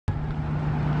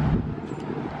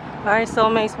Alright,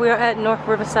 soulmates, we are at North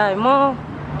Riverside Mall,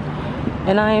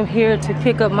 and I am here to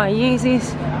pick up my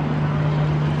Yeezys.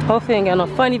 Hopefully ain't got no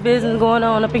funny business going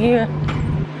on up in here.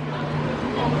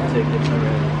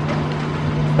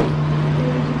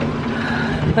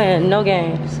 Playing no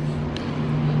games.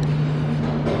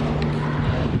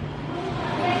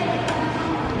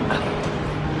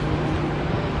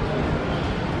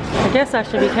 I guess I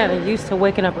should be kind of used to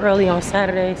waking up early on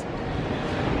Saturdays,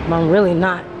 but I'm really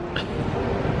not.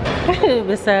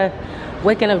 Besides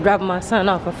waking up, dropping my son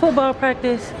off for football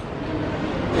practice.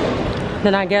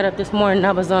 Then I got up this morning,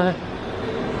 I was on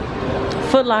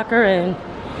FOOTLOCKER and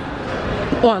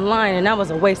online, and that was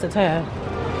a waste of time.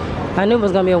 I knew it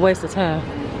was gonna be a waste of time,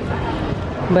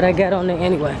 but I got on there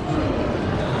anyway.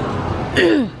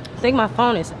 I think my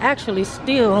phone is actually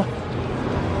still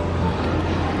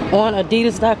on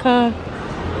Adidas.com.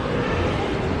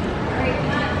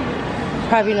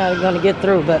 Probably not gonna get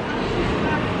through, but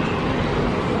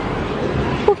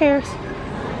who cares?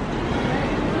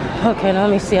 Okay, now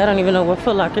let me see. I don't even know what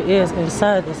FOOTLOCKER is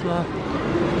inside this mall.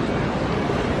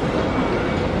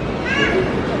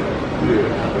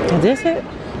 Is this it?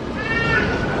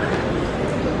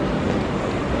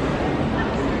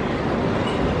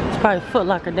 It's probably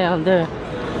FOOTLOCKER down there.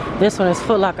 This one is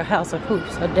FOOTLOCKER House of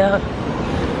Hoops. I doubt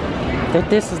that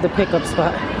this is the pickup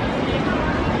spot.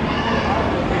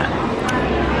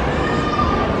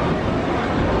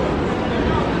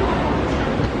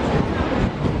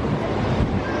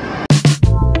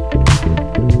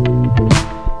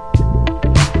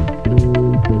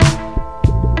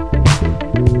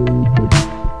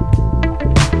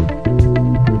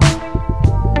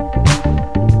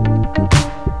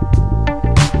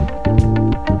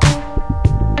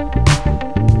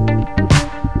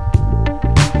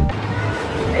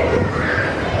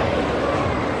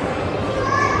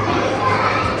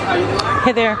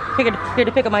 Hey there, here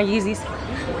to pick up my Yeezys.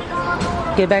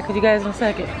 Get back with you guys in a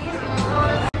second.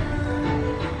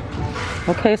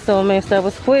 Okay, so man, that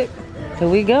was quick. Here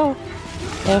we go.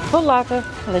 And FOOTLOCKER.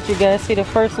 I'll let you guys see the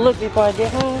first look before I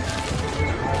get home.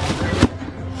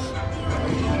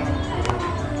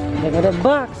 Look at that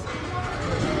box.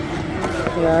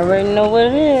 You already know what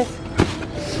it is.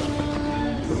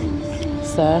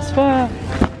 Size 5.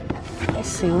 Let's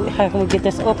see, how can we get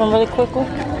this open really quickly?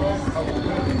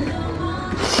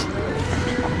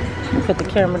 Put the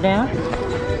camera down.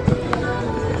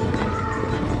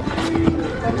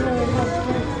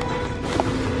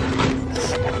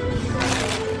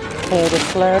 Okay, it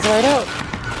slides right out.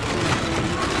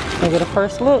 Look at the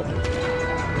first look.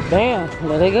 Bam,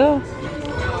 there they go.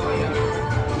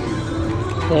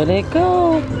 There they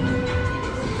go.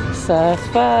 Size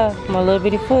 5, my little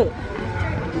bitty foot.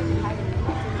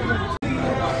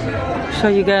 Show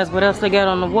you guys what else they got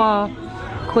on the wall.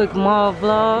 Quick mall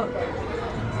vlog.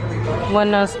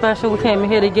 Wasn't nothing special. We came in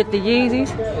here to get the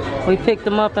Yeezys. We picked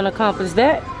them up and accomplished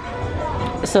that.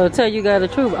 So to tell you guys the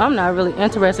truth, I'm not really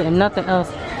interested in nothing else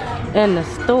in the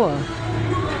store.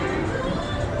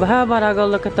 But how about I go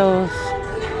look at those?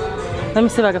 Let me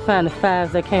see if I can find the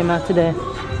 5s that came out today.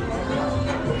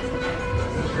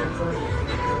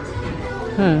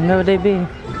 Where would they be?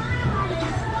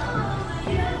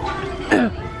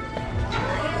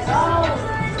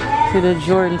 See the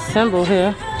Jordan symbol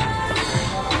here.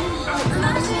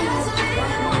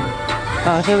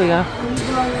 Oh, here we go.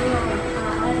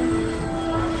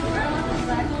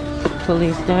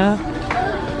 Police down.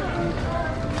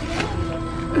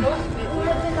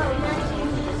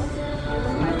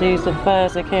 These are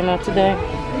 5s that came out today.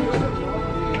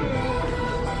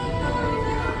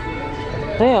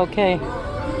 They're okay.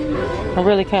 I'm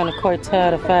really kind of quite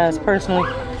tired of 5s personally.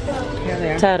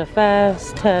 Tired of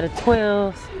 5s, tired of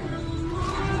 12s.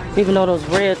 Even though those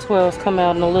red 12s come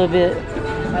out in a little bit.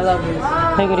 I love these.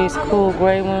 Look at these cool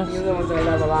gray ones. These are the ones I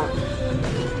love a lot.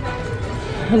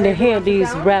 And then here are these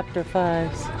Raptor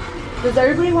 5s. Does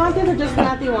everybody want these or just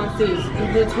Matthew wants these?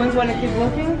 The twins want to keep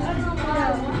looking?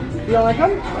 You don't like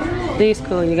them? These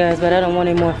cool, you guys, but I don't want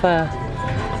any more 5s.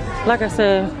 Like I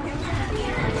said,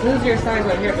 this is your size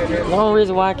right here, baby. The only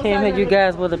reason why I came here, you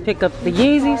guys, was to pick up the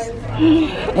Yeezys.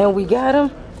 And we got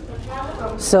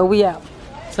them. So we out.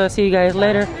 So I'll see you guys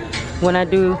later when I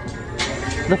do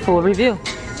the full review.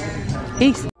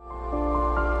 Peace.